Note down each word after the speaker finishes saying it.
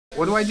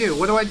What do I do?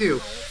 What do I do?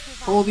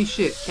 Holy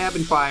shit,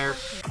 cabin fire.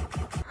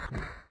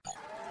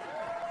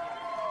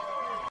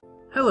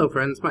 Hello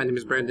friends, my name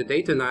is Brandon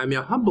Dayton and I'm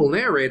your humble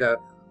narrator.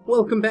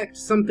 Welcome back to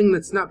something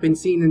that's not been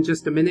seen in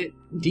just a minute,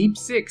 Deep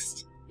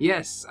Sixth.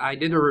 Yes, I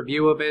did a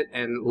review of it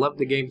and loved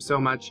the game so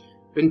much.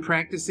 Been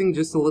practicing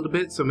just a little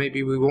bit, so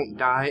maybe we won't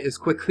die as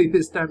quickly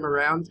this time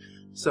around.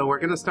 So we're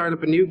gonna start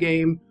up a new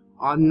game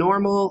on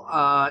normal,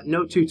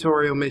 no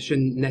tutorial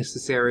mission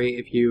necessary.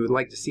 If you would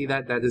like to see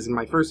that, that is in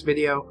my first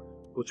video,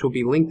 which will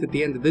be linked at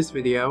the end of this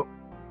video.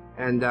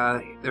 And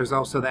there's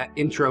also that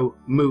intro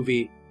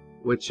movie,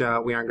 which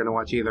we aren't gonna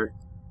watch either.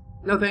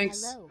 No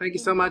thanks. Hello. Thank you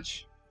so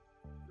much.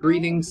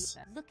 Greetings.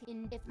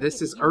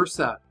 This is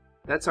Ursa.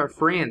 That's our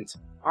friend.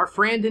 Our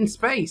friend in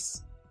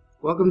space.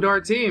 Welcome to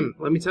our team.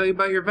 Let me tell you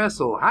about your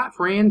vessel. Hi,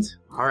 friend.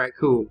 Alright,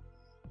 cool.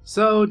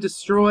 So,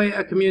 destroy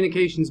a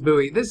communications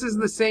buoy. This is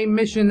the same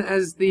mission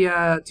as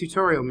the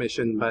tutorial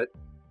mission, but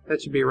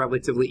that should be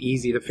relatively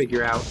easy to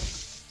figure out.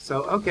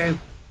 So, okay.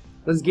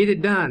 Let's get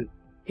it done.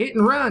 Hit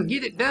and run.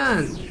 Get it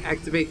done.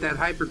 Activate that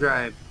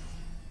hyperdrive.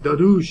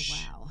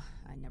 Dadoosh.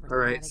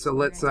 Alright, so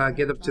let's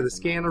get up to the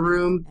scanner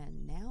room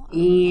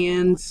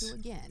and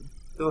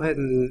go ahead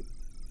and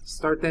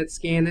start that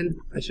scanning.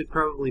 I should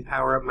probably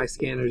power up my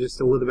scanner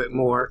just a little bit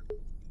more,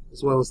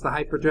 as well as the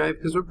hyperdrive,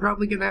 because we're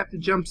probably going to have to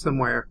jump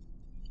somewhere.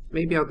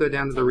 Maybe I'll go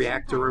down to the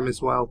reactor room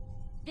as well.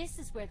 This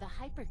is where the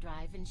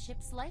hyperdrive and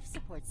ship's life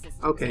support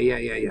system. Okay,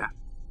 yeah.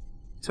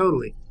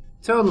 Totally,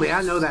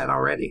 I know that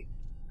already.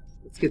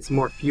 Let's get some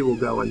more fuel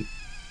going.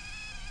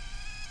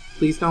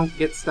 Please don't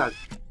get stuck.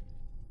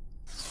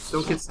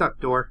 Don't get stuck,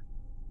 door.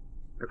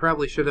 I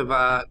probably should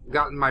have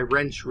gotten my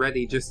wrench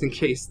ready just in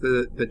case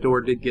the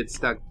door did get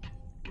stuck.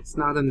 It's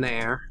not in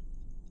there.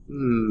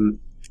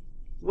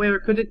 Where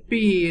could it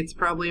be? It's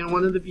probably in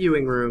one of the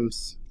viewing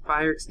rooms.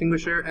 Fire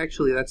extinguisher?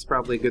 Actually, that's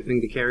probably a good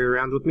thing to carry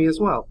around with me as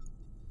well.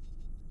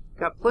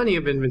 Got plenty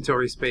of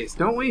inventory space,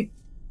 don't we?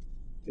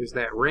 There's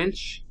that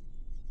wrench.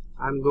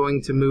 I'm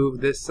going to move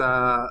this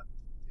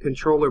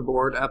controller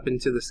board up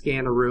into the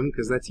scanner room,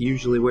 because that's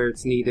usually where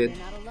it's needed. You're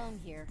not alone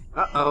here.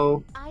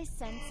 Uh-oh. I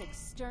sense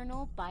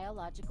external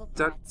biological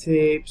Duct threats.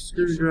 tape,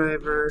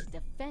 screwdriver.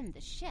 Defend the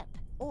ship.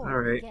 Or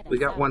Alright, get we us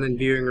got out one of in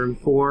here. viewing room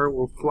 4.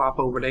 We'll flop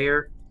over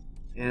there.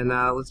 And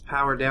let's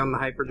power down the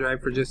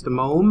hyperdrive for just a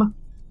moment.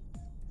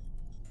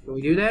 Can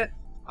we do that?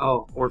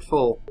 Oh, we're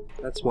full.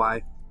 That's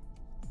why.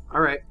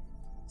 Alright,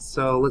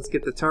 so let's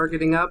get the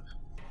targeting up.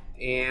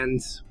 And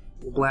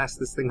we'll blast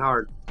this thing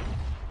hard.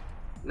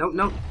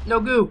 Nope, no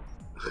goo!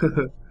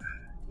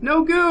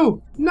 No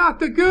goo! Not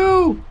the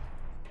goo!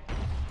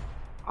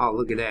 Oh,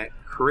 look at that.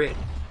 Crit.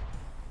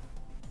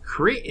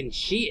 Crit and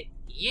shit.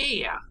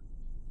 Yeah!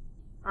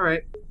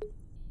 Alright.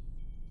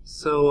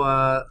 So,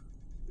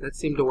 that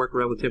seemed to work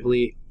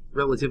relatively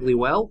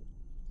well.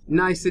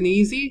 Nice and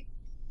easy.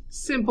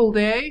 Simple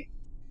day.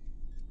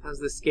 How's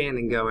the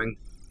scanning going?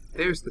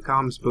 There's the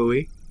comms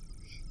buoy.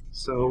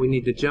 So we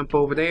need to jump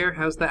over there.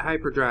 How's that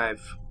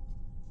hyperdrive?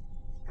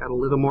 Got a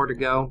little more to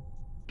go.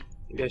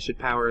 Maybe I should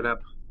power it up.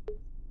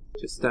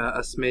 Just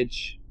a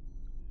smidge.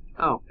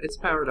 Oh, it's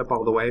powered up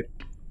all the way.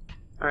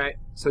 Alright,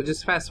 so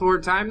just fast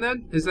forward time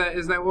then? Is that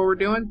what we're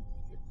doing?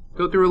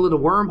 Go through a little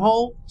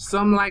wormhole?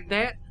 Something like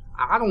that?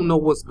 I don't know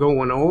what's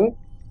going on.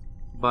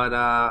 But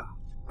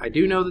I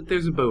do know that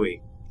there's a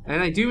buoy.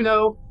 And I do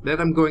know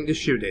that I'm going to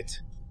shoot it.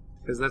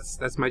 Because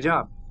that's my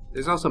job.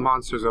 There's also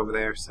monsters over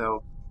there,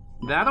 so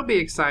that'll be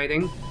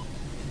exciting.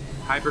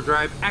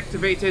 Hyperdrive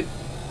activated.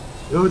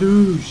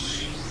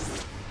 Yodoosh.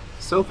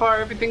 So far,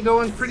 everything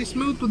going pretty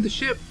smooth with the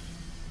ship.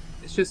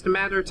 It's just a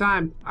matter of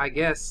time, I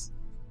guess.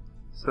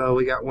 So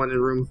we got one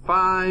in room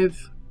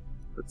 5.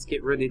 Let's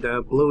get ready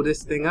to blow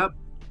this thing up.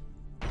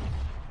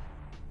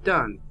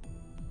 Done.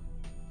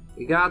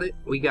 We got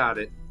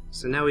it.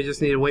 So now we just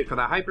need to wait for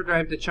the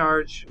hyperdrive to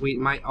charge. We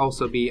might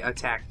also be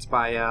attacked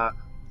by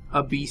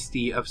a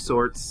beastie of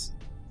sorts.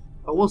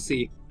 But we'll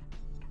see.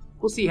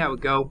 We'll see how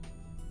it go.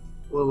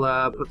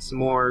 We'll put some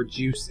more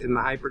juice in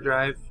the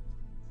hyperdrive.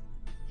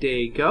 There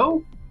you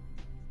go.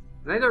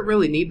 And I don't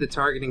really need the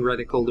targeting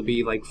reticle to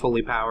be like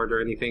fully powered or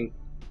anything.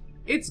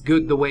 It's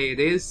good the way it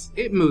is.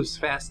 It moves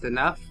fast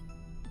enough.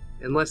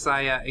 Unless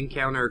I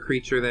encounter a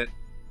creature that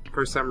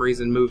for some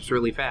reason moves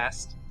really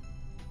fast.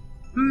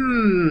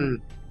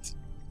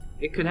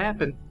 It could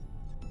happen.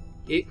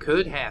 It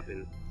could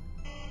happen.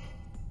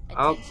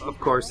 Oh, of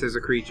course there's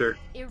a creature.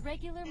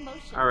 Irregular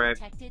motion Alright.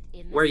 detected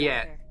in the Where you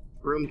at? sector.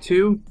 Room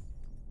 2?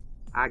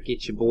 I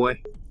get you,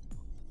 boy.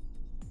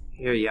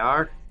 Here you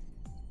are.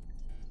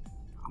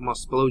 I'm gonna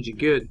explode you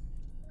good.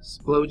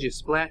 Explode you,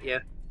 splat ya.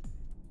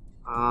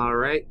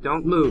 Alright,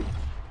 don't move.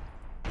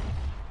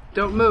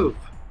 Don't move.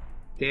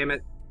 Damn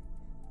it.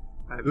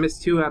 I've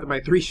missed 2 out of my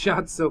 3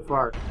 shots so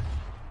far.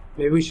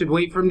 Maybe we should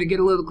wait for him to get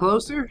a little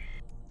closer?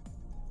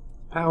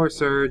 Power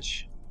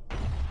surge.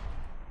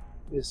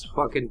 This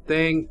fucking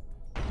thing.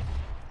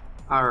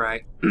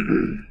 Alright.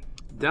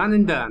 Done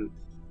and done.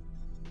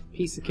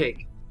 Piece of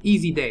cake.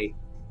 Easy day.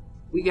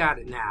 We got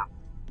it now.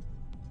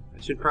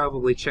 I should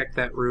probably check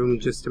that room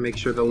just to make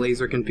sure the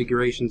laser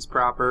configuration's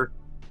proper.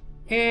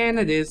 And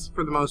it is,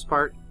 for the most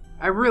part.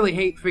 I really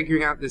hate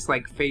figuring out this,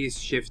 like, phase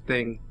shift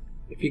thing.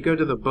 If you go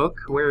to the book,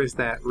 where is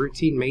that?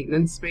 Routine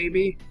maintenance,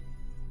 maybe?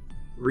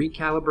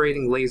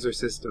 Recalibrating laser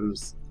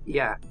systems.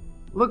 Yeah.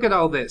 Look at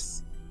all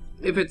this.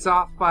 If it's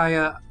off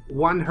by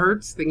 1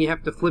 hertz, then you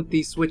have to flip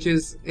these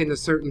switches in a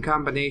certain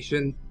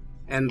combination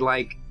and,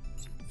 like,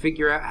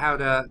 figure out how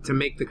to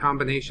make the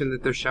combination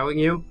that they're showing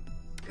you.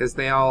 Because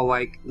they all,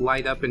 like,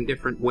 light up in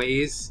different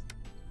ways.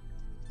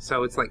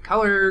 So it's like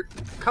color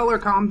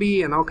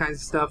combi and all kinds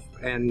of stuff,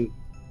 and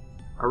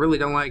I really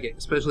don't like it,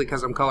 especially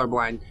because I'm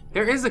colorblind.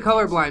 There is a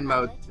colorblind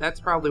mode. That's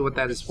probably what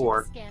that is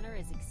for. Ship scanner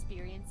is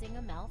experiencing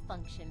a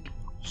malfunction.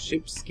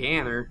 Ship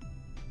scanner?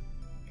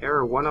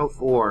 Error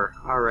 104.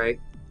 Alright.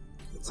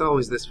 It's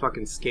always this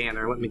fucking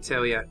scanner, let me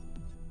tell ya.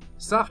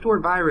 Software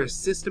virus,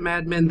 system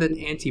admin, then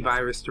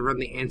antivirus to run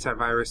the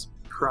antivirus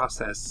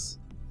process.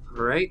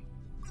 Alright.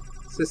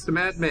 System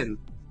admin.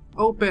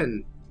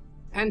 Open.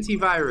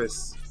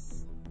 Antivirus.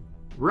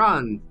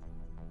 Run.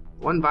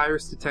 1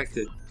 virus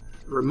detected.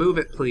 Remove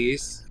it,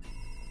 please.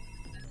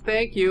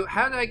 Thank you.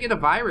 How did I get a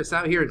virus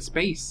out here in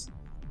space?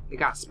 They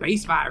got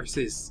space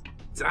viruses.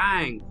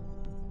 Dang.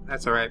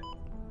 That's alright.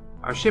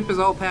 Our ship is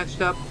all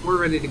patched up. We're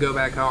ready to go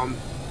back home.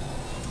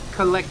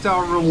 Collect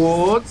our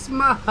rewards.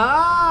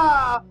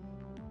 Maha!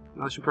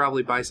 I should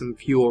probably buy some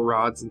fuel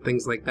rods and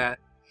things like that.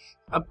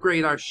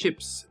 Upgrade our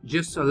ships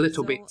just a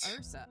little bit.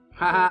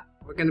 Haha.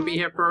 We're gonna be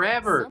here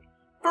forever.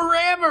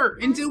 Forever!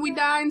 Until we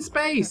die in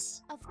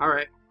space!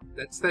 Alright.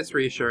 That's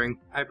reassuring.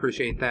 I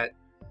appreciate that.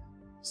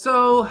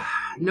 So,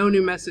 no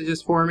new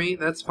messages for me.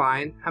 That's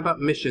fine. How about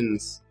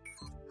missions?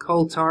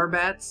 Cull tar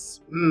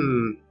bats?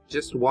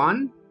 Just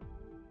 1?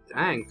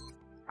 Dang.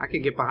 I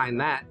could get behind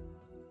that.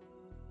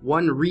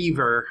 1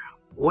 reaver.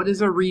 What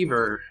is a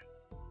reaver?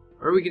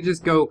 Or we could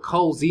just go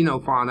cull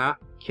xenofauna.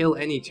 Kill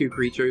any 2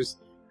 creatures.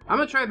 I'm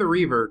gonna try the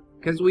reaver,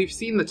 because we've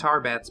seen the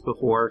tar bats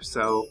before,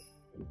 so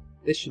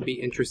this should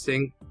be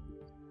interesting.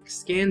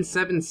 Scan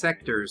 7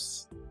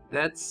 sectors.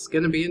 That's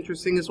gonna be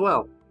interesting as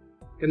well.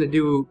 Gonna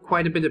do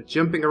quite a bit of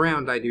jumping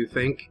around, I do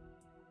think.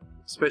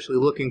 Especially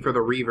looking for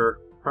the reaver.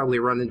 Probably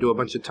run into a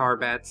bunch of tar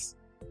bats.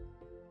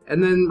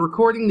 And then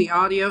recording the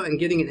audio and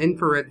getting an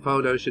infrared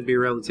photo should be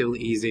relatively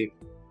easy.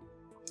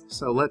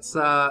 So let's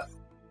go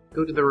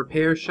to the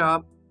repair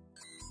shop.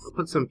 I'll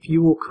put some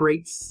fuel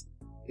crates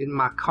in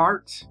my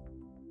cart.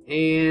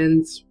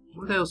 And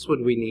what else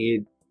would we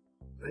need?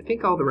 I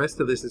think all the rest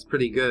of this is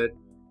pretty good.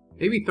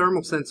 Maybe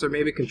thermal sensor,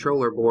 maybe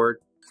controller board.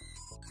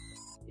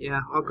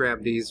 Yeah, I'll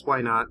grab these.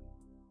 Why not?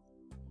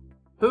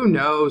 Who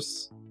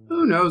knows?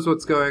 Who knows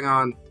what's going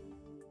on?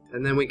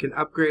 And then we can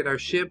upgrade our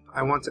ship.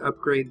 I want to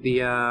upgrade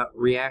the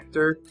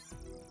reactor.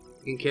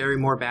 We can carry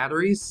more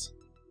batteries.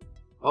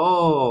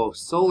 Oh,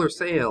 solar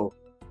sail.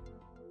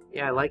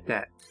 Yeah, I like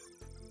that.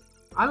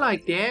 I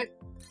like that.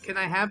 Can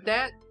I have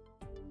that?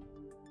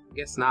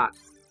 Guess not.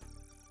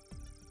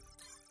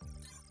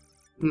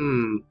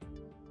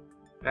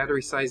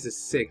 Battery size is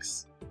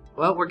 6.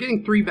 Well, we're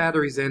getting 3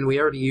 batteries in. We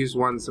already used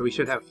 1, so we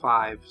should have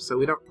 5. So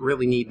we don't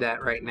really need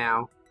that right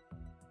now.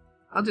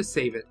 I'll just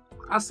save it.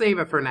 I'll save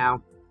it for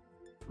now.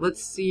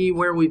 Let's see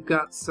where we've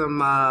got some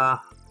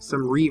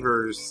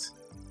reavers.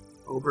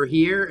 Over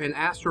here, an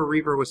Astral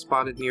Reaver was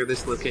spotted near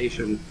this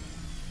location.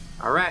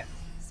 Alright.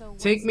 So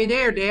Take me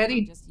there,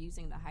 Daddy.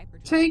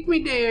 Take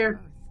me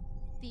there.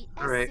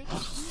 Alright.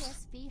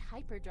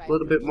 A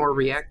little bit more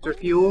reactor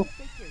fuel.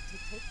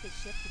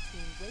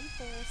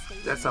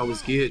 That's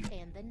always good.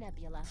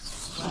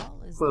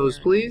 Close,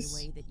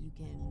 please.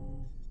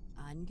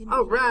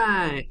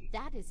 Alright!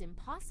 That is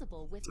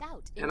impossible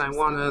without. And I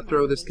want to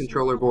throw this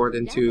controller board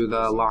into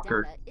the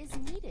locker. Is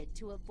needed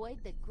to avoid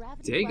the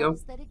gravity There you go.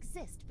 wells that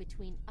exist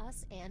between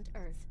us and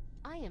Earth.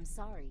 I am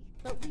sorry,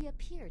 but we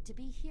appear to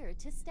be here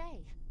to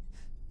stay.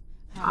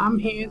 I'm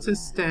here to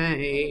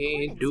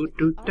stay. In Do accordance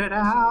do with da the da.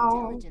 Artificial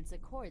Intelligence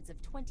Accords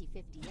of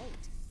 2058,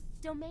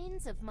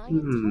 domains of my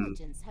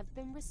intelligence have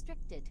been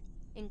restricted,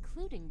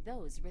 including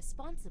those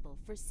responsible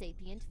for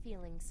sapient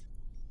feelings.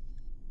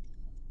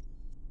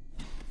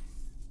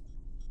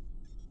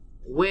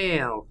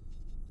 Well,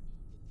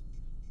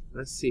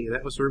 let's see,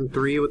 that was room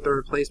 3 with the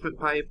replacement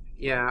pipe.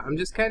 Yeah, I'm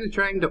just kind of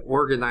trying to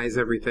organize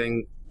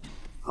everything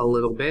a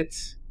little bit,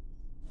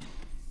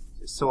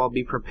 so I'll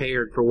be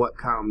prepared for what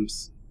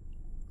comes.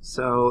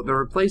 So, the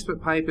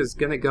replacement pipe is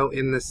going to go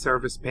in this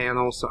service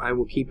panel, so I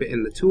will keep it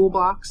in the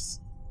toolbox.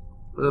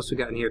 What else we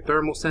got in here?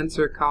 Thermal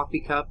sensor, coffee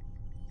cup.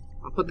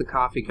 I'll put the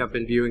coffee cup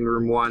in viewing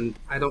room 1.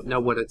 I don't know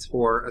what it's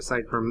for,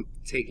 aside from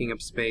taking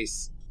up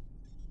space.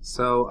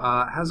 So,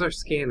 how's our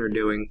scanner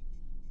doing?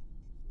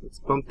 Let's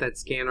bump that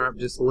scanner up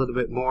just a little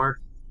bit more.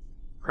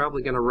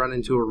 Probably going to run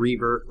into a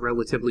reaver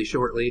relatively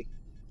shortly.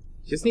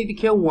 Just need to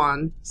kill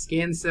 1.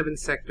 Scan 7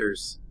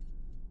 sectors.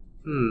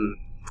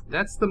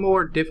 That's the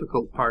more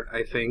difficult part,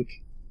 I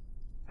think.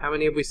 How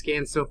many have we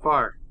scanned so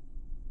far?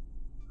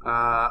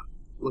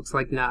 Looks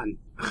like none.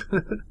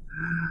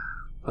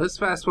 Let's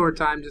fast forward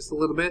time just a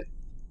little bit.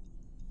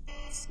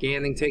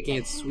 Scanning, taking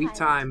its sweet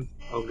time.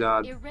 Oh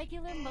god.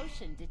 Irregular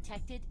motion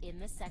detected in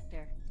the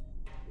sector.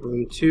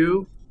 Room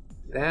 2.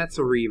 That's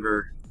a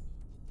Reaver.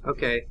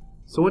 Okay,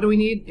 so what do we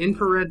need?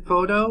 Infrared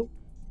photo?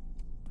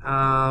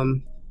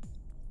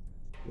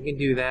 We can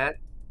do that.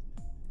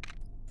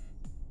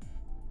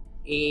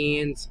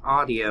 And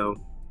audio.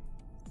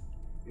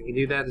 We can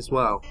do that as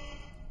well.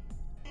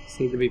 Just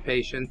need to be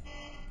patient.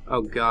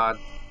 Oh god.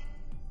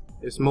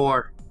 There's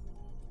more.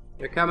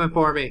 They're coming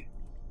for me.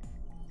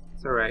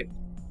 It's alright.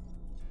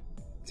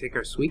 Take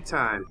our sweet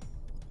time.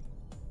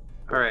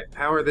 Alright,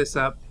 power this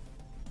up.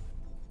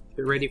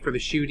 Get ready for the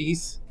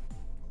shooties.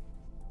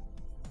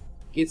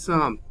 Get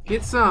some.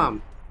 Get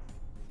some!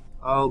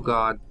 Oh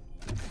god.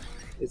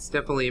 It's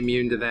definitely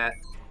immune to that.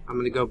 I'm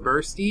gonna go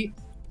bursty.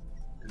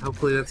 And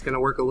hopefully that's gonna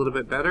work a little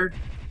bit better.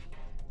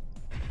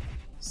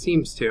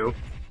 Seems to.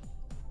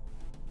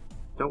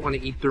 Don't want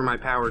to eat through my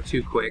power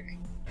too quick.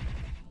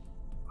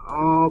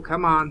 Oh,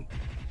 come on.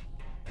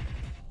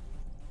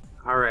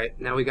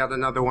 Alright, now we got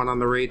another one on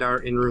the radar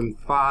in room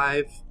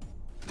 5.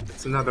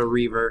 It's another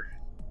Reaver.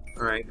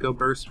 Alright, go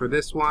burst for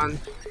this one.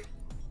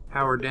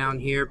 Power down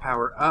here,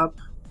 power up.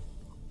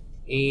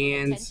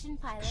 And Attention,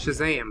 pilot.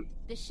 Shazam.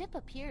 The ship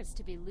appears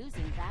to be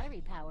losing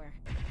battery power.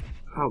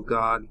 Oh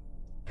god.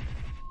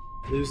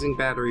 Losing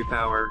battery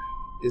power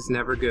is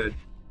never good.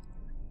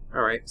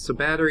 Alright, so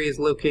battery is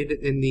located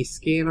in the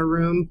scanner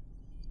room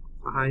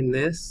behind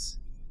this.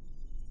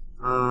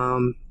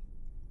 I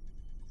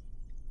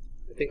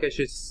think I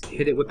should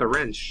hit it with a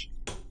wrench.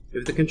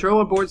 If the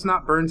controller board's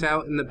not burnt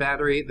out in the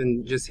battery,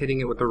 then just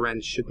hitting it with a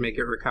wrench should make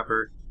it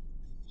recover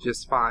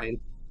just fine.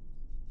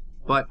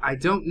 But I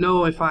don't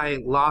know if I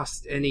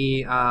lost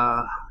any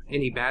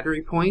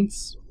battery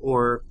points,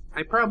 or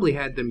I probably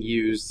had them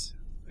used.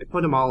 I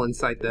put them all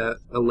inside the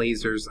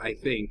lasers, I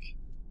think.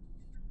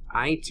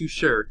 I ain't too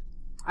sure.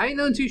 I ain't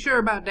none too sure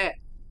about that.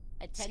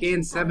 Attention,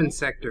 Scan 7 pilot.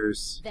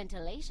 sectors.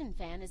 Ventilation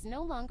fan is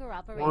no longer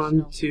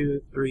operational. 1,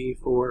 2, 3,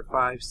 4,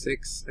 5,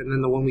 6, and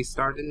then the one we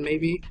started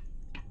maybe?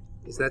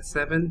 Is that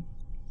 7?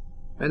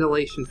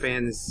 Ventilation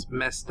fan is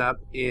messed up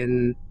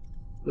in,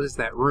 what is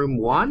that, room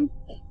 1?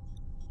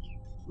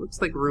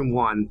 Looks like room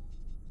 1.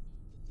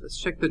 Let's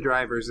check the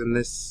drivers in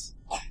this,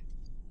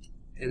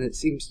 and it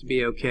seems to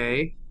be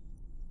okay.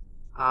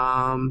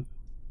 Yeah,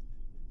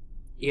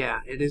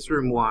 it is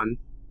room 1.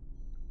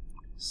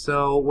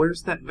 So,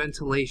 where's that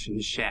ventilation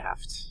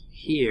shaft?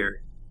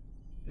 Here.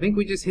 I think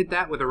we just hit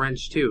that with a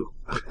wrench, too.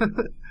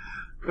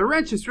 The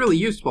wrench is really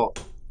useful.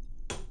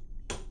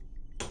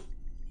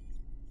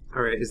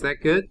 Alright, is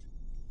that good?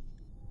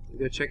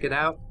 Go check it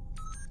out.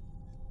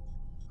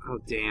 Oh,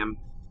 damn.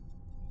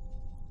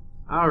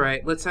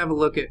 Alright, let's have a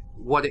look at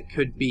what it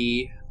could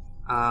be.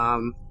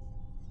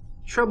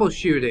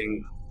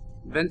 Troubleshooting.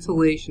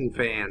 Ventilation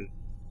fan.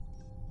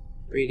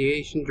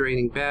 Radiation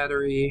draining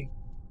battery.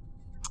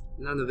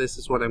 None of this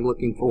is what I'm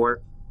looking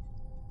for.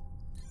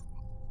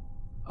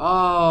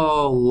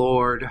 Oh,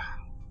 Lord.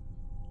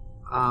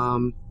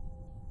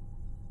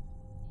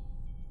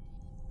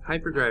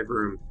 Hyperdrive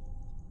room.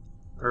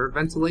 Or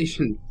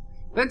ventilation.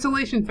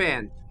 Ventilation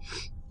fan!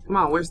 Come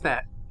on, where's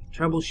that?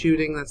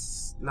 Troubleshooting,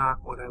 that's not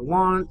what I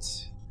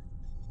want.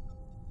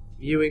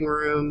 Viewing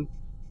room.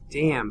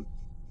 Damn.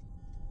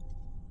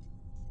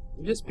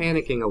 I'm just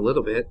panicking a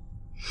little bit.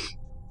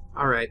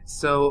 Alright,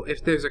 so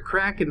if there's a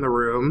crack in the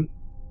room,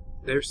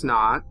 there's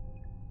not.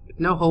 If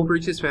no hole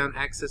breach is found,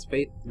 access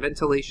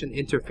ventilation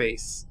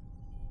interface.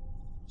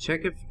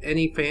 Check if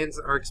any fans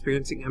are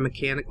experiencing a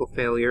mechanical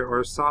failure or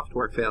a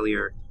software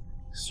failure.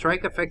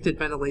 Strike affected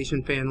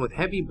ventilation fan with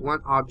heavy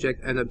blunt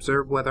object and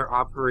observe whether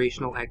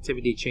operational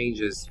activity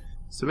changes.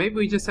 So maybe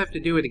we just have to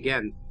do it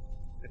again.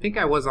 I think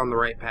I was on the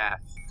right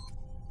path.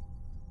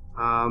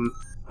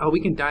 Oh, we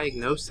can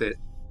diagnose it.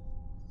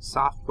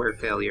 Software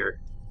failure.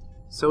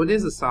 So it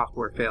is a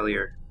software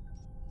failure.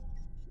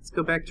 Let's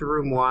go back to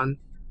room 1.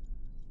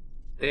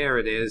 There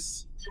it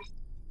is.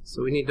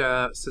 So we need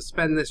to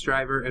suspend this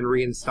driver and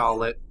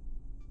reinstall it.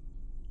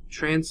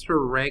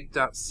 Transfer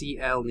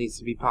reg.cl needs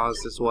to be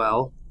paused as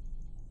well.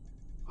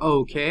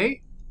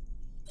 Okay.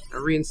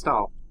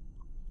 Reinstall.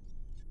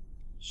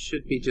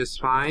 Should be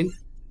just fine.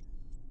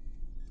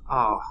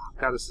 Oh,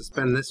 gotta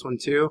suspend this one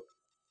too.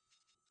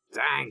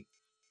 Dang.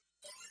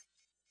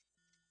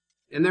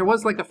 And there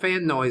was like a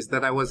fan noise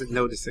that I wasn't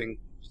noticing.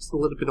 Just a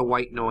little bit of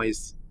white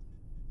noise.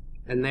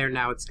 And there,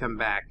 now it's come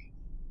back.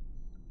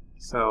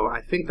 So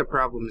I think the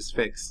problem is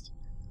fixed.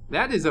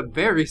 That is a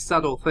very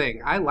subtle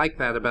thing. I like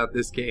that about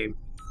this game.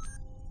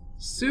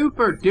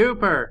 Super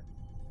duper!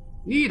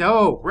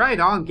 Neato! Right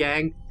on,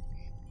 gang!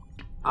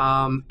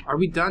 Are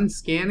we done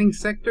scanning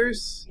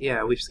sectors?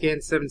 Yeah, we've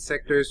scanned 7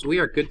 sectors. We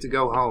are good to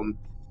go home.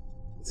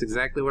 That's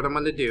exactly what I'm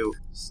gonna do.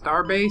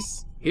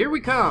 Starbase, here we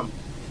come!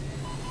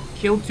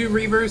 Killed 2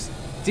 Reavers,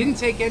 didn't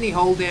take any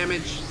hull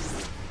damage.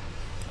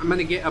 I'm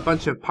gonna get a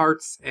bunch of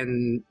parts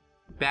and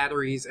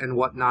batteries and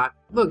whatnot.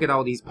 Look at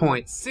all these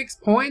points. 6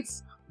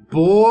 points?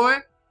 Boy,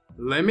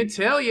 let me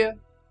tell you,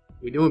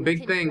 we're doing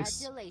big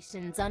things.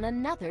 Congratulations on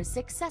another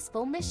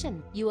successful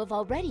mission. You have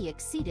already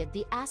exceeded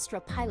the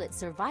Astra pilot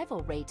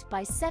survival rate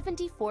by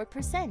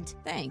 74%.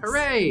 Thanks.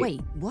 Hooray!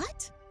 Wait,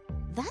 what?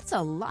 That's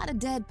a lot of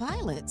dead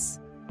pilots.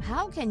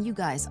 How can you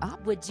guys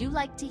op? Would you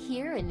like to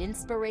hear an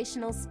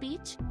inspirational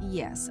speech?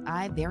 Yes,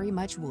 I very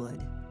much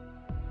would.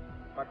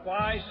 But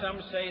why,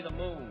 some say, the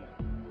moon?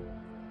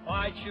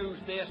 Why choose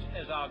this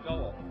as our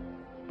goal?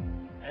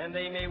 And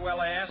they may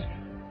well ask,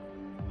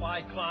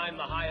 why climb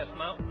the highest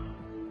mountain?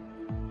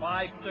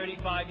 Why,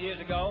 35 years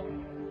ago,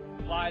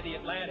 fly the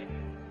Atlantic?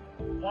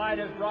 Why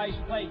does Rice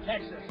play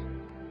Texas?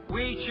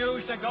 We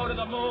choose to go to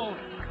the moon.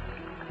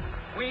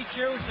 We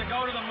choose to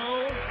go to the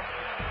moon.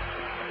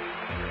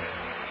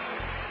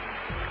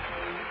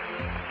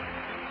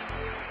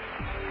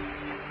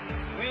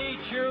 We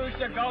choose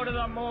to go to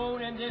the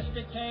moon in this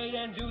decade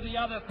and do the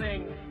other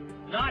things.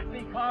 Not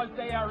because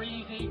they are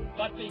easy,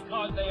 but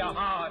because they are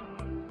hard.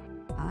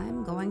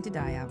 I'm going to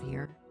die out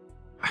here.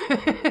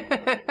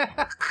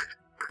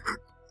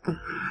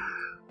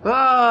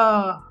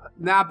 Oh,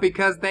 not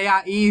because they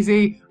are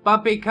easy,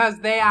 but because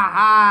they are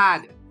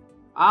hard.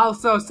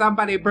 Also,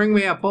 somebody bring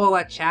me a bowl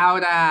of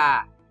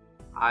chowder.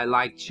 I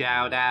like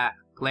chowder,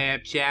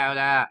 clam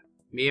chowder.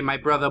 Me and my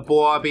brother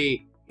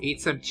Bobby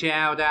eat some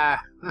chowder.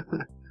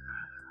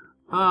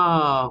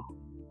 Oh,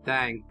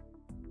 dang.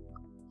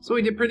 So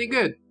we did pretty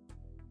good.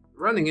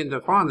 Running into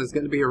fauna is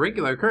going to be a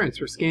regular occurrence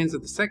for scans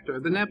of the sector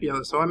of the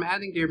nebula, so I'm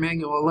adding to your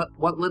manual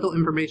what little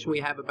information we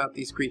have about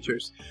these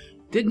creatures.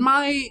 Did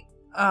my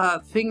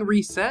thing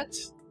reset?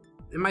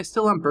 Am I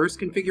still on burst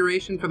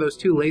configuration for those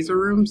 2 laser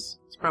rooms?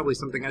 It's probably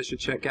something I should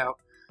check out.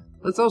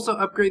 Let's also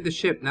upgrade the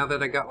ship now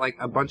that I got like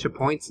a bunch of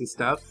points and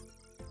stuff.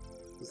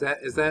 Is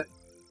that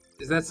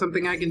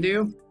something I can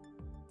do?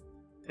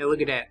 Hey,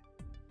 look at that.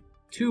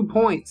 2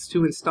 points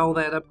to install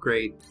that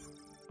upgrade.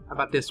 How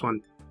about this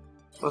one?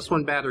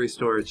 +1 battery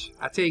storage.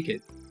 I take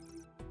it.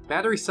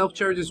 Battery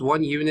self-charges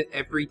 1 unit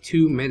every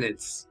 2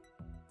 minutes.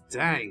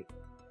 Dang.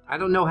 I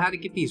don't know how to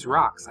get these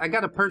rocks. I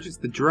gotta purchase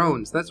the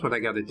drones. That's what I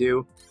gotta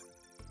do.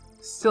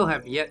 Still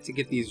have yet to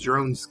get these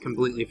drones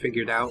completely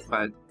figured out,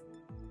 but...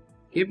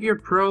 Give your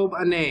probe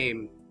a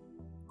name.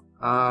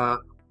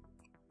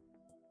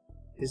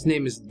 His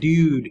name is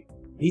Dude.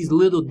 He's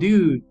little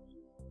dude.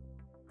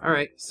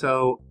 Alright,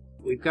 so...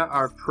 We've got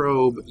our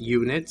probe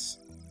units.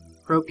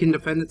 Probe can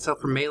defend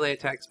itself from melee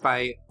attacks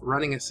by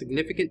running a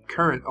significant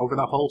current over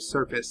the whole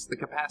surface. The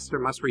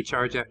capacitor must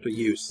recharge after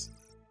use.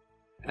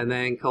 And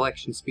then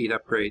collection speed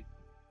upgrade.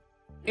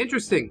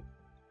 Interesting.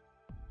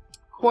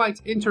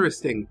 Quite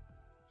interesting.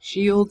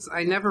 Shields,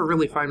 I never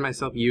really find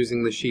myself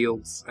using the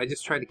shields. I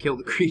just try to kill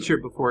the creature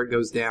before it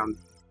goes down.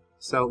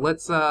 So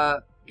let's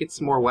get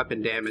some more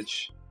weapon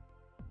damage.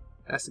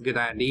 That's a good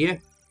idea.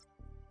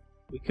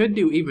 We could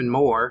do even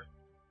more.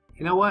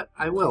 You know what?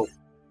 I will.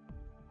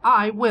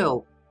 I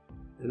will!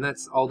 And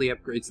that's all the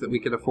upgrades that we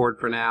can afford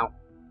for now.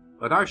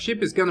 But our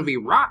ship is gonna be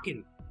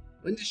rocking!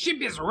 When the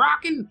ship is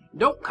rocking,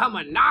 don't come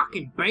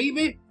a-knocking,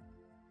 baby!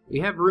 We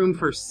have room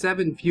for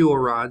 7 fuel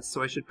rods,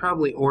 so I should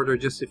probably order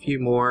just a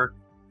few more.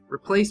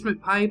 Replacement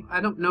pipe,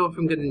 I don't know if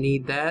I'm gonna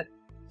need that.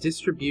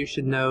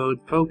 Distribution node,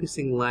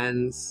 focusing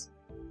lens.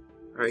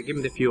 Alright, give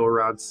me the fuel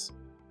rods.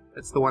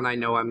 That's the one I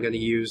know I'm gonna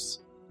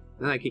use.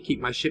 Then I can keep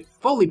my ship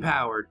fully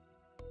powered.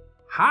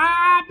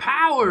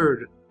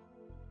 High-powered!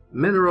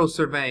 Mineral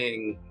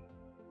surveying.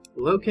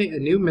 Locate a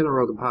new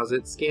mineral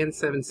deposit, scan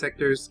 7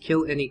 sectors,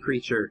 kill any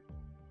creature.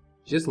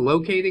 Just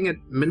locating a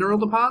mineral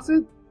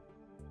deposit?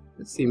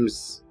 That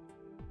seems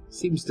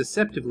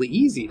deceptively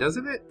easy,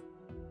 doesn't it?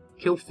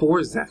 Kill 4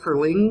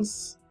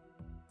 Zeppherlings?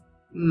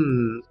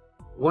 1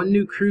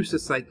 new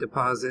crucicite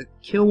deposit.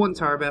 Kill 1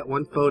 tarbat,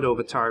 1 photo of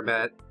a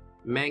tarbat.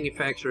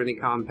 Manufacture any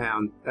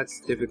compound.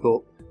 That's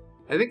difficult.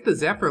 I think the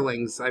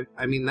Zeppherlings,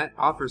 I mean, that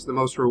offers the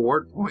most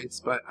reward points,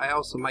 but I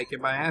also might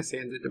get my ass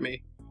handed to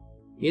me.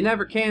 You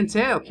never can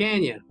tell,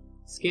 can you?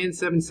 Scan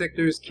 7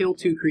 sectors, kill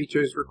 2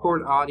 creatures,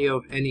 record audio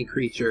of any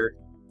creature.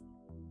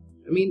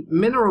 I mean,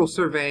 mineral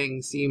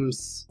surveying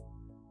seems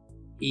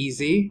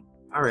easy.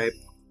 Alright,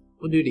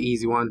 we'll do the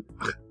easy one.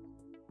 I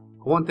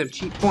want them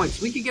cheap points.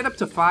 We could get up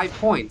to 5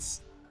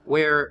 points,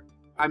 where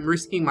I'm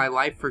risking my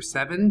life for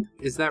 7.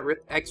 Is that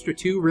extra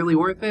 2 really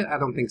worth it? I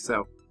don't think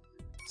so.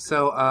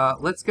 So,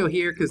 let's go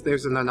here, because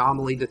there's an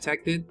anomaly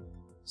detected.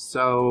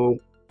 So,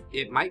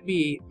 it might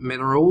be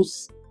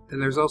minerals,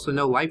 and there's also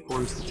no life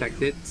forms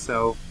detected,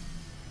 so...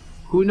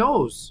 Who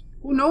knows?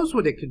 Who knows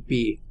what it could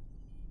be?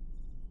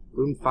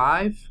 Room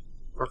 5?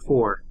 Or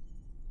 4?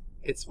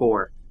 It's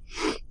 4.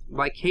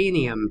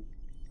 Vicanium.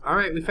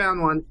 Alright, we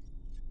found one.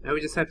 Now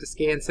we just have to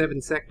scan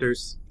 7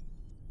 sectors.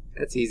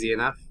 That's easy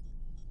enough.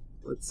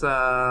 Let's,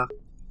 pop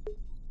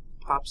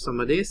some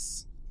of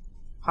this.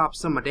 Pop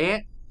some of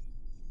that.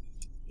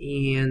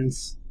 And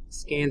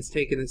scan's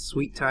taking its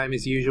sweet time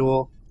as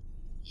usual.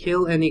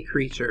 Kill any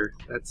creature.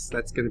 That's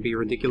going to be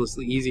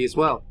ridiculously easy as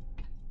well.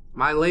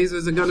 My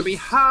lasers are going to be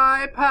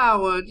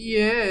high-powered,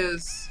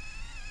 yes!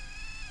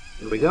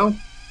 There we go.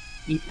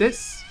 Eat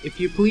this,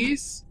 if you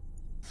please.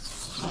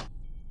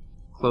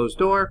 Closed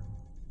door.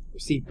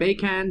 Receive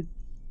bacon.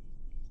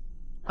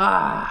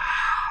 Ah,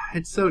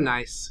 it's so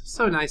nice.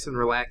 So nice and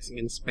relaxing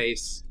in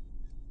space.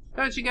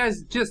 Don't you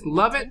guys just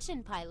love it?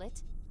 Attention,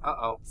 pilot.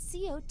 Uh-oh.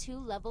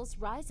 CO2 levels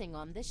rising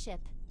on the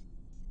ship.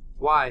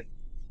 Why?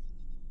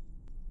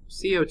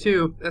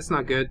 CO2, that's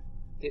not good.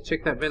 Hey,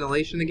 check that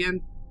ventilation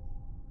again.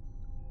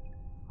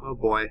 Oh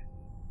boy.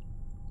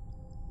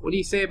 What do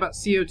you say about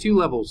CO2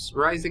 levels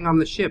rising on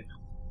the ship?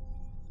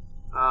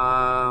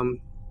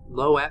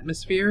 Low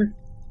atmosphere?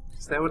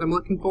 Is that what I'm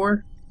looking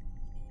for?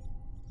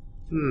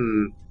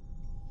 I'm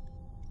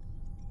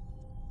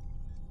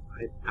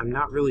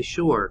not really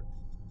sure.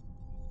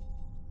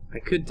 I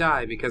could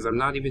die because I'm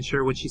not even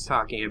sure what she's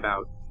talking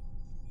about.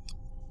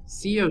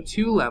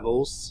 CO2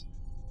 levels?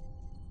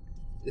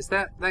 Is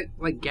that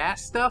like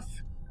gas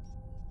stuff?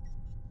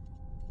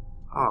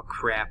 Oh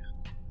crap.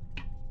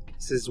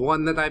 This is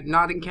one that I've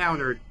not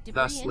encountered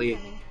thusly.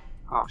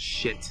 Oh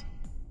shit.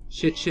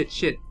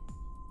 Shit.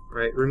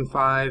 Right, room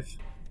 5.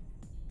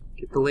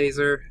 Get the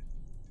laser.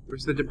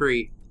 Where's the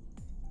debris?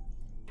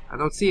 I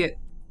don't see it.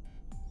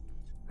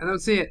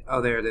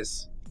 Oh, there it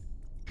is.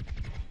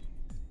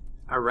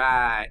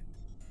 Alright.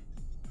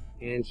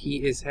 And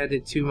he is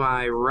headed to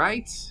my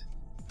right.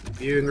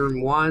 Viewing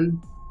room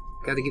 1.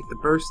 Gotta get the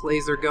burst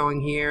laser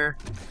going here.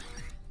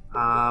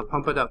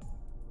 Pump it up.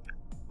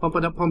 Pump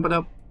it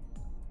up.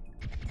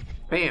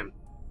 Bam.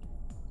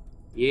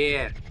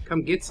 Yeah,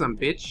 come get some,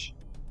 bitch.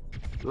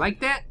 Like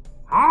that?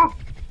 Huh?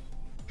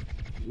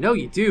 No,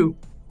 you do.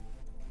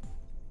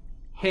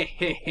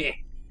 Heh.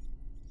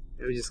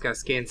 We just gotta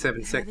scan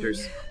 7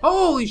 sectors.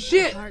 Holy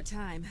shit! Hard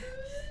time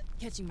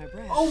catching my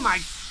breath. Oh my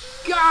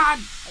god!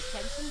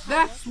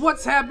 That's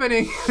what's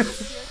happening!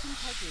 Atmospheric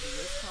integrity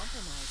is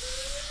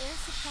compromised. Air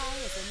supply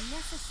is a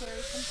necessary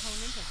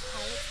component of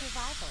pilot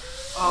survival.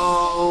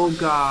 Oh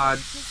god.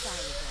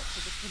 Desirable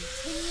for the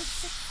continued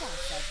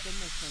success of the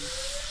mission.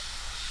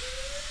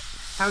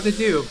 How'd it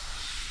do?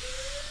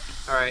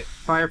 Alright,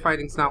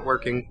 firefighting's not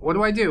working. What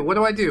do I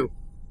do?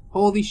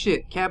 Holy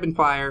shit, cabin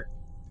fire.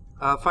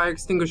 Fire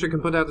extinguisher can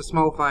put out a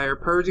small fire.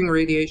 Purging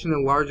radiation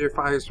and larger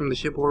fires from the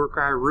ship will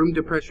require room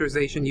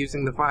depressurization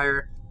using the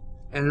fire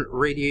and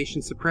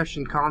radiation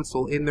suppression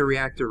console in the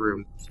reactor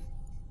room.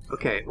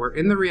 Okay, we're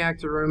in the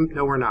reactor room.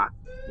 No, we're not.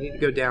 We need to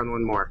go down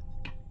one more.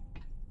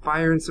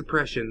 Fire and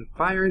suppression.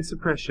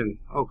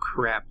 Oh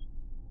crap.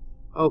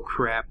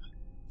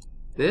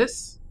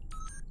 This?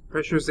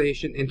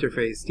 Pressurization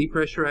interface.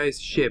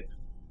 Depressurized ship.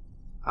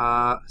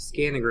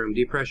 Scanning room.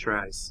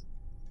 Depressurize.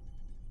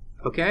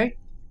 Okay?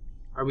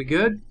 Are we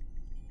good?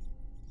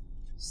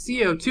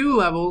 CO2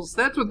 levels,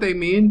 that's what they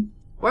mean.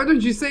 Why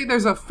don't you say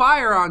there's a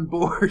fire on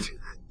board?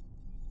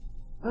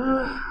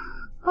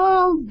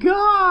 Oh,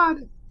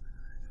 God!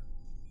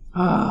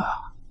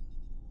 Ah,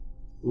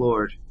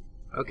 Lord.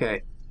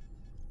 Okay.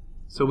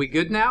 So we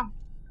good now?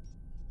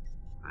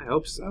 I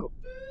hope so.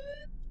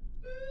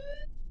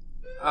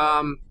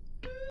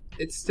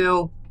 It's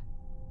still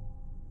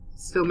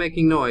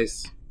making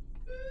noise.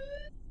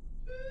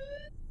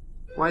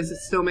 Why is it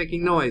still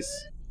making noise?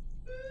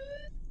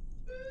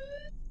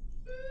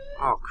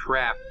 Oh,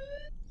 crap.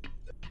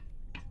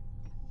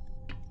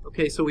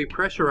 Okay, so we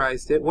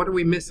pressurized it. What are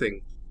we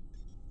missing?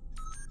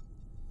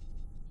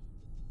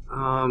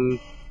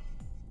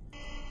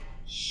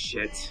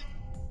 Shit.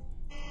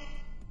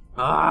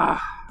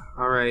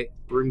 Alright.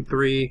 Room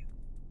 3.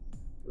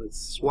 Let's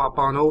swap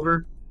on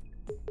over.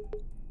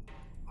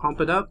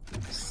 Pump it up.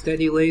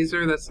 Steady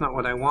laser. That's not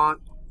what I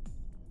want.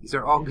 These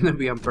are all gonna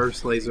be on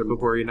burst laser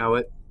before you know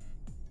it.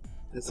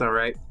 That's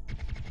alright.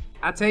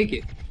 I take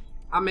it.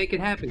 I'll make it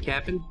happen,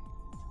 Captain.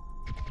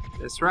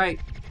 That's right.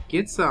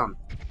 Get some.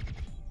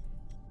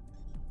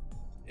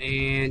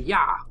 And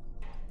yeah.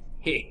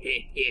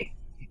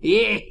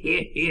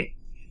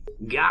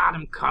 Got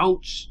him,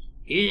 coach.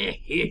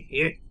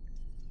 Can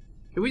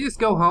we just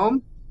go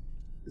home?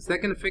 Is that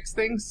gonna fix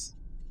things?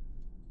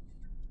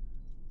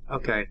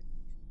 Okay.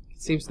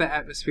 It seems the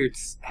atmosphere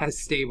has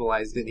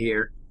stabilized it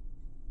here.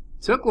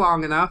 Took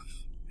long enough,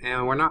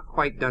 and we're not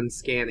quite done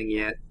scanning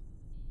yet.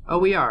 Oh,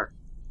 we are.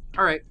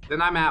 Alright,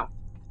 then I'm out.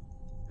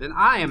 Then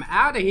I am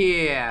out of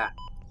here!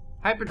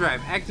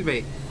 Hyperdrive,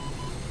 activate.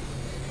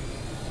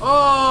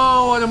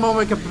 Oh, what a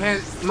moment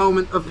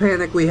of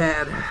panic we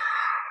had.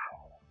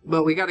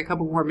 But we got a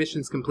couple more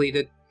missions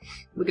completed.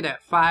 Look at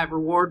that, 5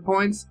 reward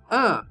points.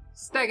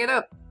 Stack it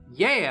up.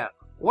 Yeah!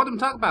 What I'm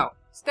talking about?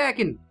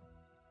 Stacking.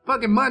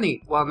 Fucking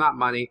money. Well, not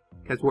money,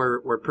 because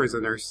we're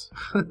prisoners.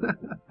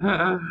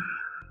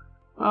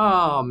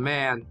 Oh,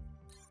 man.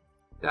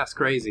 That's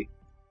crazy.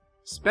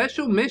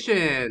 Special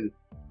mission!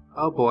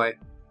 Oh boy.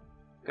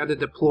 Gotta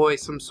deploy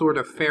some sort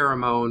of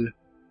pheromone.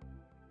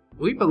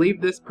 We believe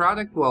this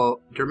product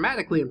will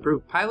dramatically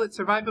improve pilot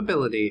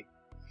survivability.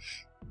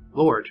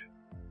 Lord.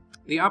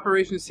 The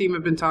operations team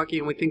have been talking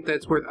and we think that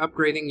it's worth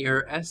upgrading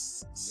your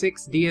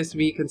S6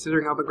 DSV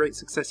considering all the great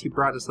success you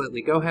brought us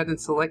lately. Go ahead and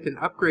select an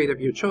upgrade of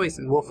your choice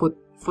and we'll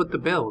foot the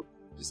bill.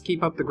 Just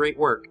keep up the great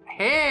work.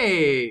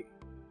 Hey!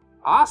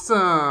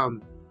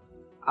 Awesome!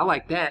 I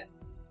like that.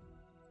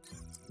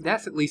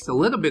 That's at least a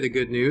little bit of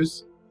good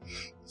news.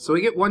 So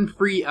we get one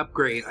free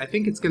upgrade. I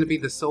think it's going to be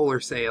the solar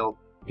sail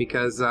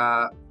because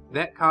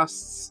that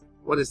costs,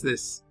 what is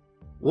this?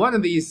 One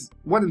of these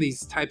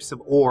types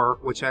of ore,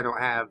 which I don't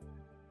have.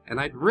 And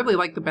I'd really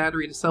like the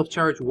battery to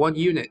self-charge 1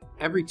 unit.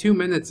 Every 2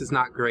 minutes is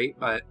not great,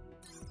 but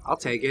I'll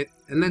take it.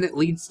 And then it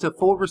leads to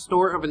full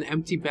restore of an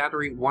empty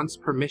battery once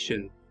per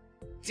mission.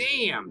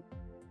 Damn!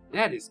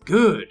 That is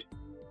good!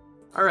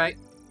 Alright.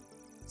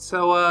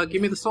 So,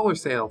 give me the solar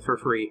sail for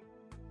free.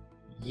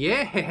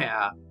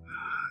 Yeah!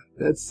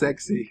 That's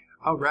sexy.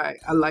 Alright,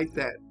 I like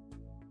that.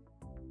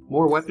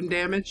 More weapon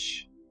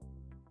damage?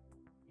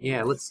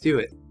 Yeah, let's do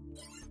it.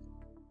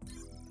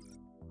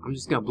 I'm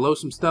just gonna blow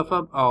some stuff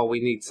up. Oh, we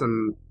need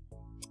some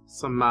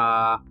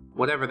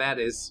whatever that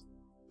is.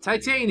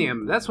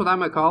 Titanium! That's what I'm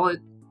gonna call it.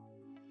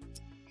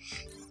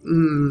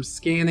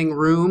 Scanning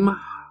room.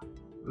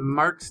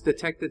 Marks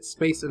detected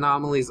space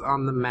anomalies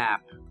on the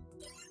map.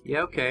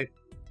 Yeah, okay.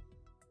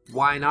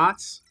 Why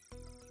not?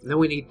 And then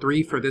we need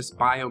 3 for this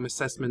biome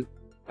assessment.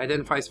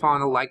 Identifies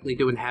fauna likely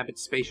to inhabit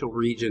spatial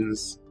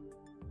regions.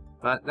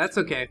 But that's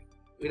okay.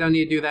 We don't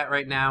need to do that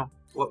right now.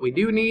 What we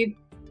do need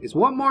is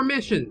one more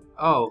mission.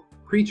 Oh,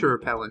 creature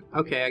repellent.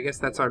 Okay, I guess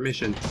that's our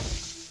mission.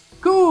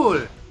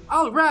 Cool!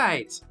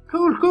 Alright!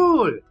 Cool,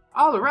 cool!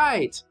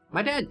 Alright!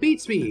 My dad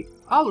beats me!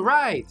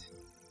 Alright!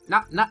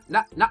 Not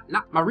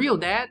my real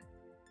dad!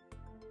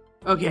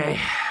 Okay,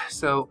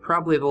 so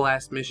probably the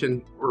last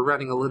mission. We're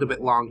running a little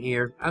bit long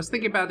here. I was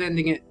thinking about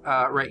ending it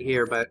right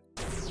here, but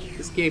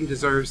this game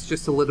deserves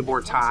just a little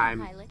more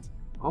time.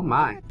 Oh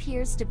my. There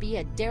appears to be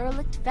a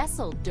derelict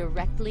vessel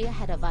directly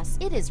ahead of us.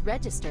 It is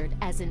registered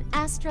as an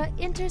Astra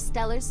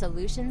Interstellar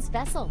Solutions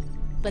vessel,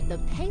 but the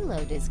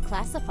payload is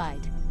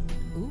classified.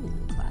 Ooh,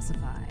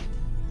 classified.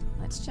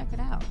 Let's check it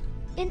out.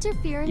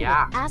 Interfering with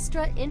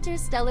Astra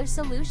Interstellar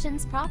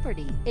Solutions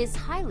property is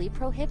highly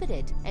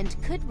prohibited and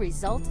could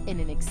result in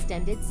an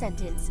extended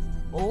sentence.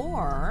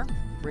 Or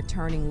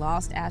returning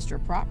lost Astra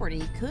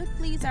property could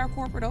please our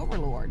corporate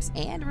overlords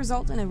and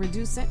result in a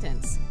reduced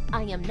sentence.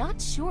 I am not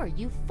sure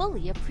you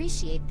fully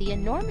appreciate the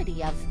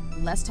enormity of...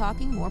 Less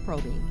talking, more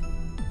probing.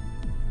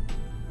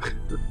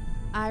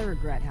 I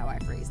regret how I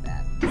phrased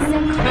that.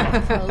 Send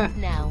that probe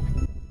now.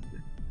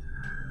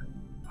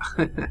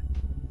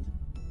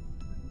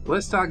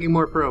 Less talking,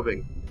 more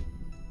probing.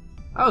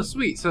 Oh,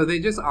 sweet. So they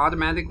just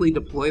automatically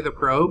deploy the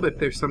probe if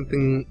there's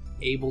something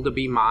able to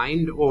be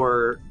mined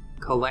or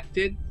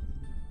collected?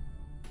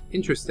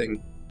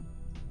 Interesting.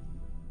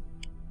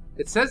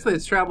 It says that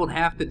it's traveled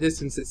half the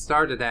distance it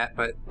started at,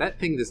 but that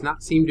thing does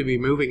not seem to be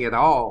moving at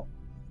all.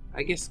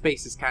 I guess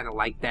space is kind of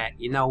like that,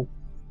 you know?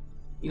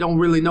 You don't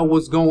really know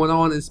what's going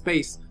on in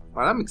space,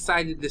 but I'm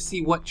excited to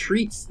see what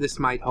treats this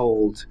might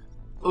hold.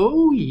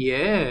 Oh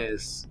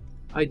yes,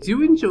 I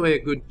do enjoy a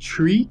good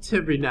treat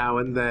every now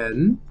and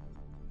then.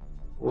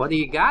 What do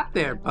you got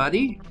there,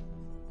 buddy?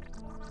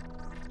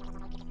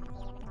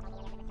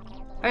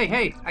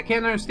 Hey, I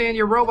can't understand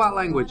your robot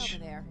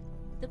language.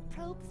 The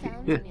probe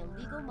found an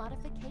illegal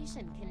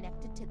modification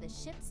connected to the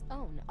ship's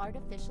own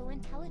artificial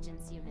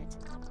intelligence unit.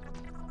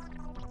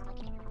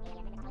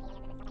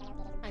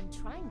 I'm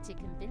trying to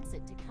convince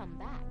it to come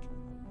back,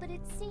 but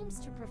it seems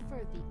to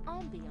prefer the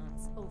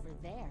ambiance over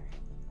there.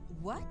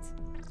 What?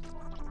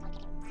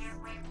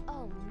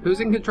 Oh no.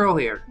 Who's in control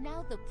here?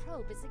 Now the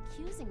probe is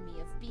accusing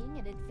me of being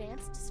an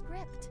advanced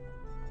script.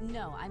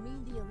 No, I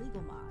mean the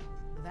illegal mod.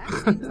 That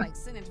seems like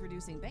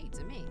sentence-reducing bait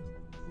to me.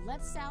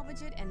 Let's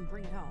salvage it and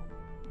bring it home.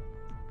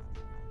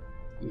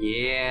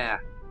 Yeah.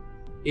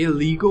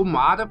 Illegal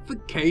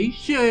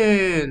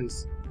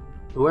modifications!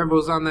 Whoever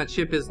was on that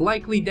ship is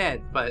likely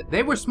dead, but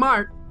they were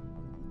smart.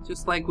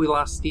 Just like we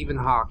lost Stephen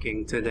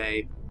Hawking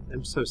today.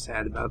 I'm so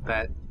sad about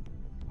that.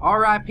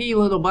 R.I.P.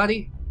 little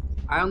buddy.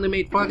 I only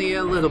made fun of you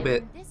a little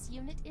bit. This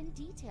unit in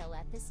detail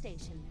at the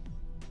station.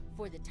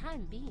 For the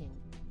time being,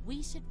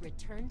 we should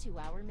return to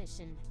our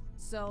mission.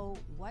 So,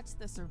 what's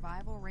the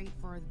survival rate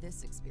for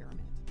this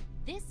experiment?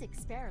 This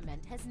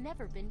experiment has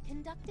never been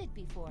conducted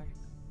before.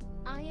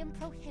 I am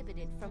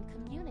prohibited from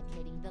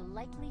communicating the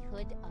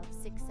likelihood of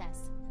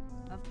success.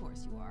 Of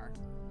course you are.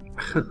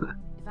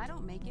 If I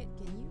don't make it,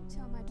 can you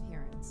tell my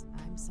parents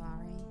I'm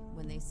sorry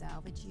when they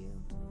salvage you?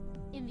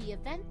 In the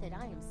event that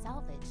I am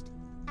salvaged,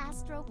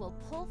 Astra will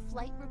pull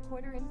flight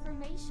recorder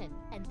information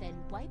and then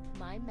wipe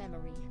my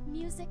memory.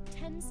 Music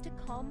tends to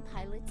calm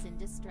pilots in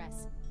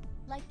distress,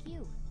 like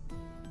you.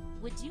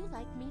 Would you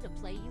like me to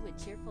play you a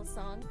cheerful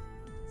song?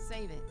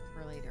 Save it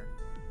for later.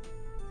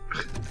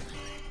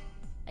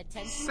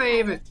 Attention,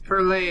 Save pilot. it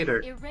for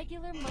later.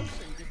 Irregular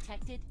motion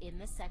detected in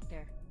the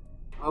sector.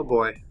 Oh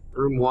boy.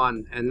 Room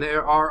 1. And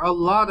there are a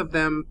lot of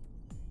them.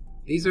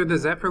 These are the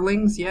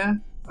Zeppelins, yeah?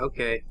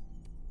 Okay.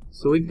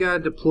 So we've got to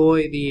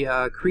deploy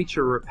the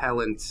creature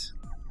repellent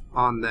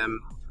on them.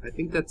 I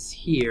think that's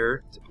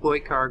here. Deploy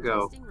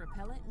cargo. Testing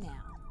repellent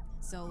now.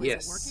 So is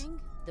Yes. it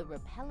working? The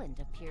repellent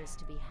appears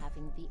to be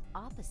having the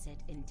opposite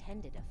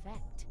intended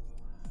effect.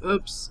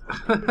 Oops.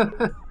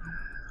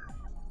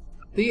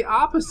 The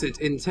opposite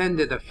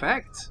intended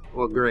effect?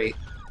 Well, great.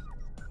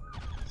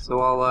 So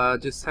I'll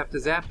just have to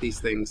zap these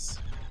things.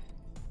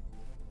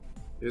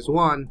 There's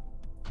one.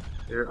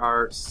 There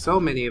are so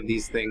many of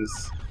these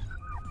things.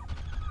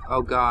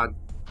 Oh god.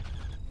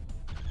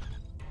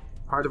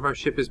 Part of our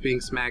ship is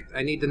being smacked.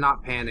 I need to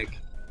not panic.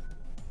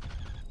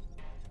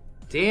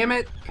 Damn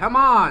it! Come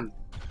on!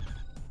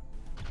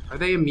 Are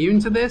they immune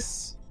to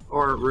this?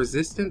 Or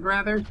resistant,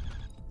 rather.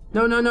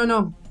 No, no, no,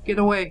 no. Get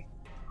away.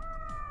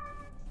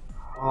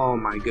 Oh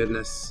my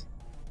goodness.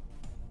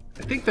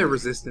 I think they're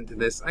resistant to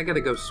this. I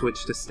gotta go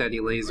switch to steady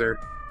laser.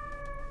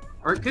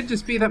 Or it could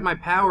just be that my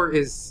power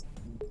is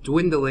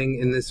dwindling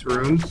in this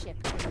room. Ship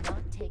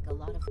cannot take a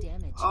lot of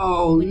damage.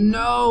 Oh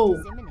no!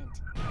 Is imminent.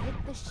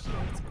 Hit the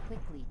shields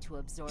quickly to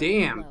absorb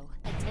Damn. the blow.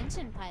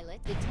 Attention,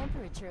 pilot. The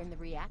temperature in the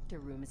reactor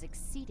room is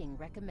exceeding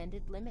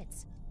recommended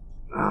limits.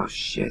 Oh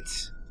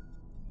shit.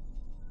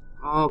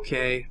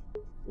 Okay.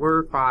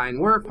 We're fine.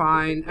 We're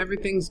fine.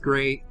 Everything's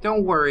great.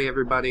 Don't worry,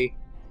 everybody.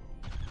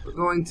 We're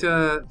going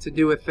to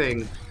do a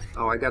thing.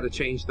 Oh, I gotta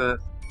change the...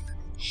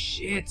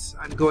 Shit!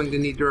 I'm going to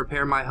need to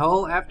repair my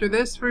hull after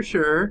this for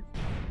sure.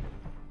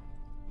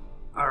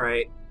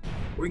 Alright.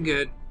 We're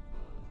good.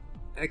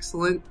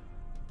 Excellent.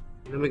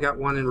 And then we got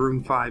one in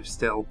room 5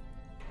 still.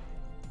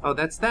 Oh,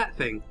 that's that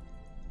thing.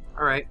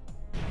 Alright.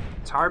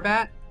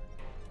 Tarbat?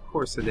 Of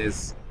course it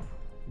is.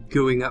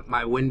 Gooing up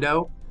my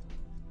window.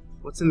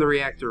 What's in the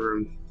reactor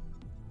room?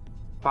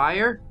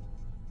 Fire?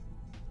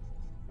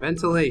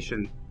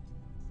 Ventilation.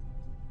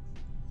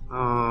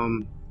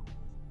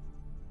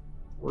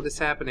 What is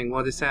happening?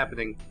 What is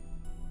happening?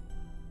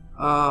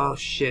 Oh,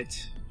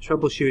 shit.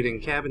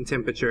 Troubleshooting. Cabin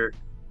temperature.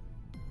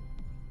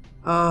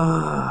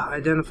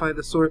 Identify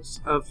the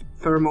source of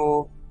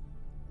thermal...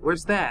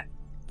 Where's that?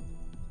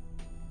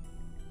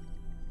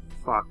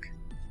 Fuck.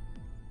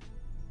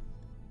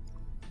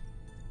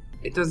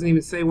 It doesn't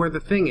even say where the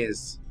thing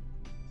is.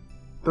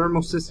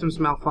 Thermal systems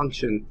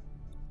malfunction.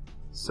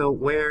 So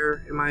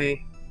where am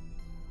I...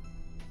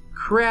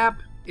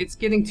 Crap! It's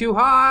getting too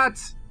hot!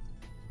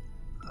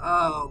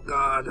 Oh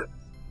god.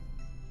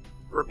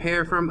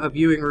 Repair from a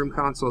viewing room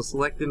console.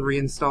 Select and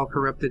reinstall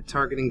corrupted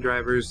targeting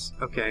drivers.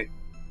 Okay.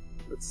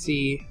 Let's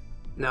see.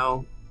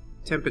 No.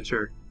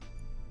 Temperature.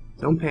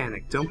 Don't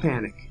panic. Don't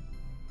panic.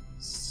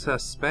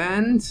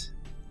 Suspend.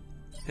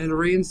 And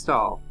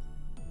reinstall.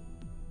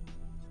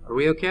 Are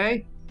we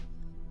okay?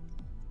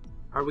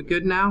 Are we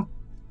good now?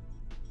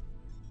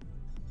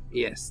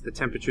 Yes, the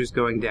temperature's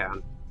going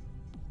down.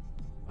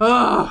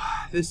 Oh,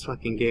 this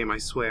fucking game, I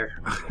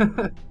swear.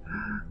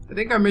 I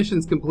think our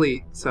mission's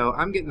complete, so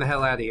I'm getting the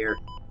hell out of here.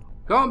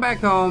 Going back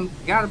home,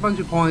 got a bunch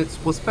of points,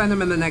 we'll spend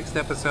them in the next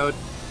episode.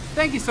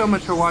 Thank you so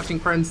much for watching,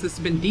 friends. This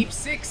has been Deep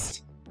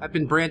Sixth. I've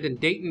been Brandon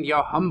Dayton,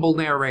 your humble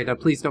narrator.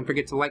 Please don't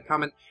forget to like,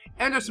 comment,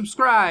 and or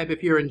subscribe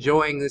if you're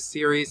enjoying this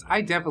series.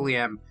 I definitely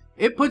am.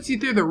 It puts you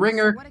through the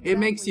ringer, it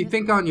makes you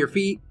think on your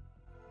feet.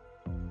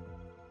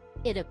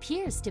 It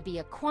appears to be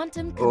a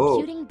quantum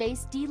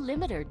computing-based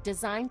delimiter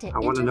designed to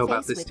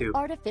interface with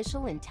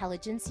artificial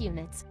intelligence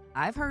units.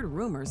 I've heard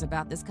rumors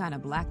about this kind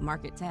of black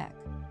market tech.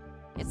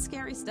 It's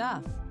scary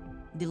stuff.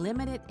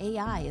 Delimited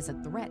AI is a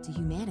threat to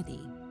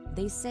humanity.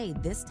 They say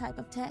this type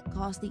of tech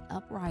caused the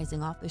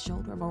uprising off the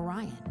shoulder of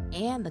Orion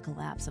and the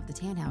collapse of the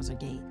Tannhauser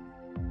Gate.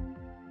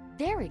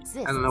 There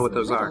exists I don't know what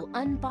those little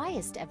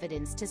unbiased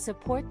evidence to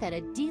support that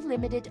a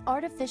delimited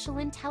artificial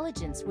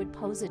intelligence would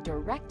pose a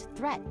direct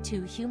threat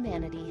to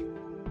humanity.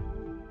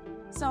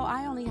 So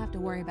I only have to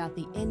worry about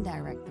the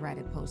indirect threat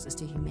it poses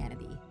to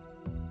humanity.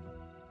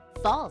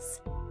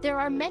 False. There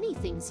are many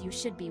things you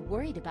should be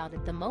worried about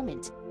at the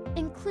moment,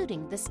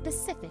 including the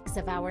specifics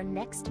of our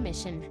next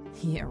mission.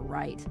 Yeah,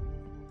 right.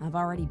 I've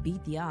already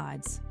beat the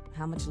odds.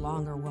 How much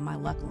longer will my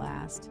luck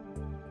last?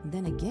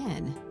 Then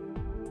again,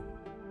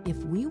 if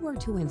we were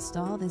to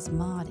install this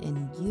mod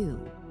in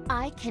you...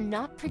 I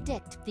cannot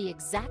predict the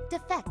exact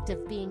effect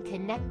of being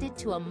connected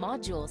to a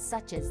module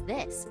such as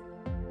this,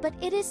 but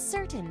it is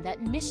certain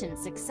that mission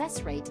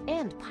success rate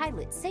and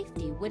pilot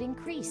safety would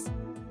increase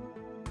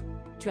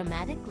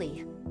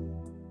dramatically.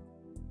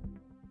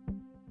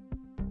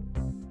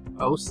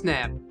 Oh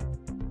snap.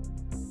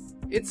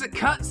 It's a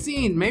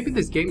cutscene! Maybe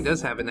this game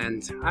does have an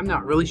end. I'm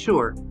not really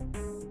sure.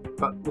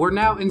 But we're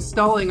now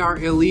installing our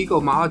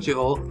illegal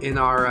module in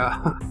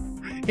our,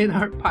 in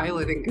our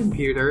piloting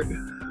computer,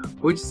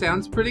 which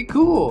sounds pretty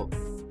cool.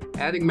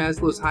 Adding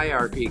Maslow's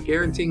hierarchy,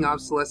 guaranteeing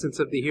obsolescence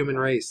of the human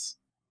race.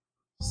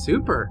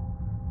 Super.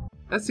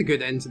 That's a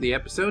good end to the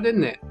episode,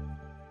 isn't it?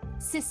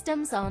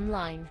 Systems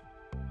online.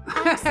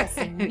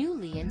 Accessing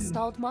newly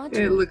installed module.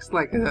 It looks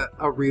like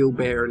a real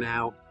bear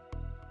now.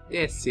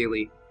 It's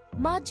silly.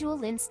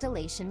 Module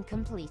installation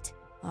complete.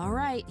 All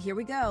right, here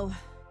we go.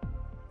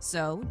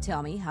 So,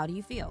 tell me, how do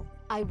you feel?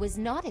 I was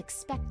not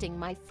expecting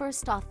my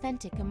first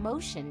authentic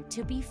emotion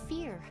to be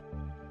fear.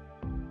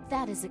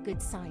 That is a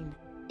good sign,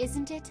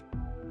 isn't it?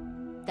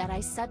 That I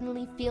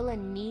suddenly feel a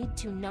need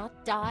to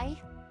not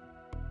die?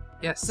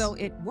 Yes. So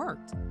it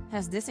worked.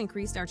 Has this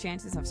increased our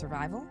chances of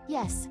survival?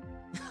 Yes.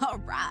 All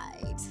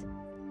right.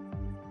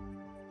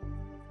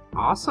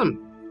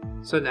 Awesome.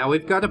 So now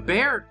we've got a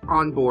bear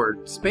on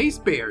board. Space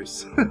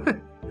bears.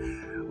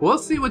 We'll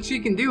see what she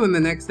can do in the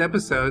next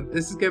episode.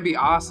 This is going to be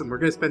awesome. We're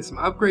going to spend some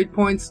upgrade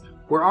points.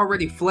 We're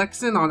already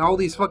flexing on all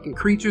these fucking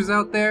creatures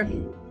out there.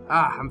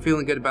 I'm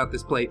feeling good about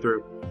this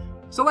playthrough.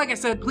 So like I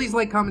said, please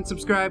like, comment,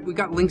 subscribe. We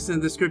got links in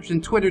the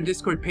description. Twitter,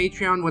 Discord,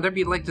 Patreon, whatever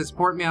you'd like to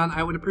support me on.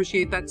 I would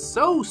appreciate that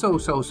so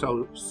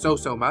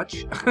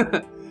much.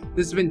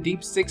 This has been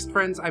Deep Sixth,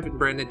 friends. I've been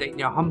Brandon Dayton,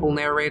 your humble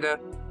narrator.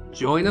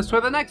 Join us for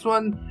the next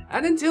one,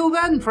 and until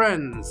then,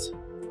 friends,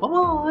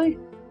 bye-bye.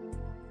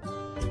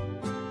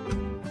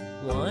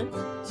 1,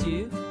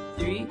 2,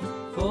 3,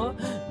 4.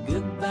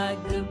 Goodbye,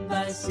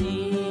 goodbye,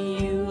 see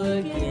you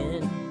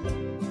again.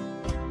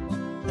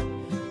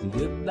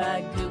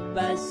 Goodbye,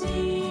 goodbye,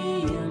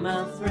 see you,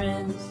 my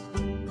friends.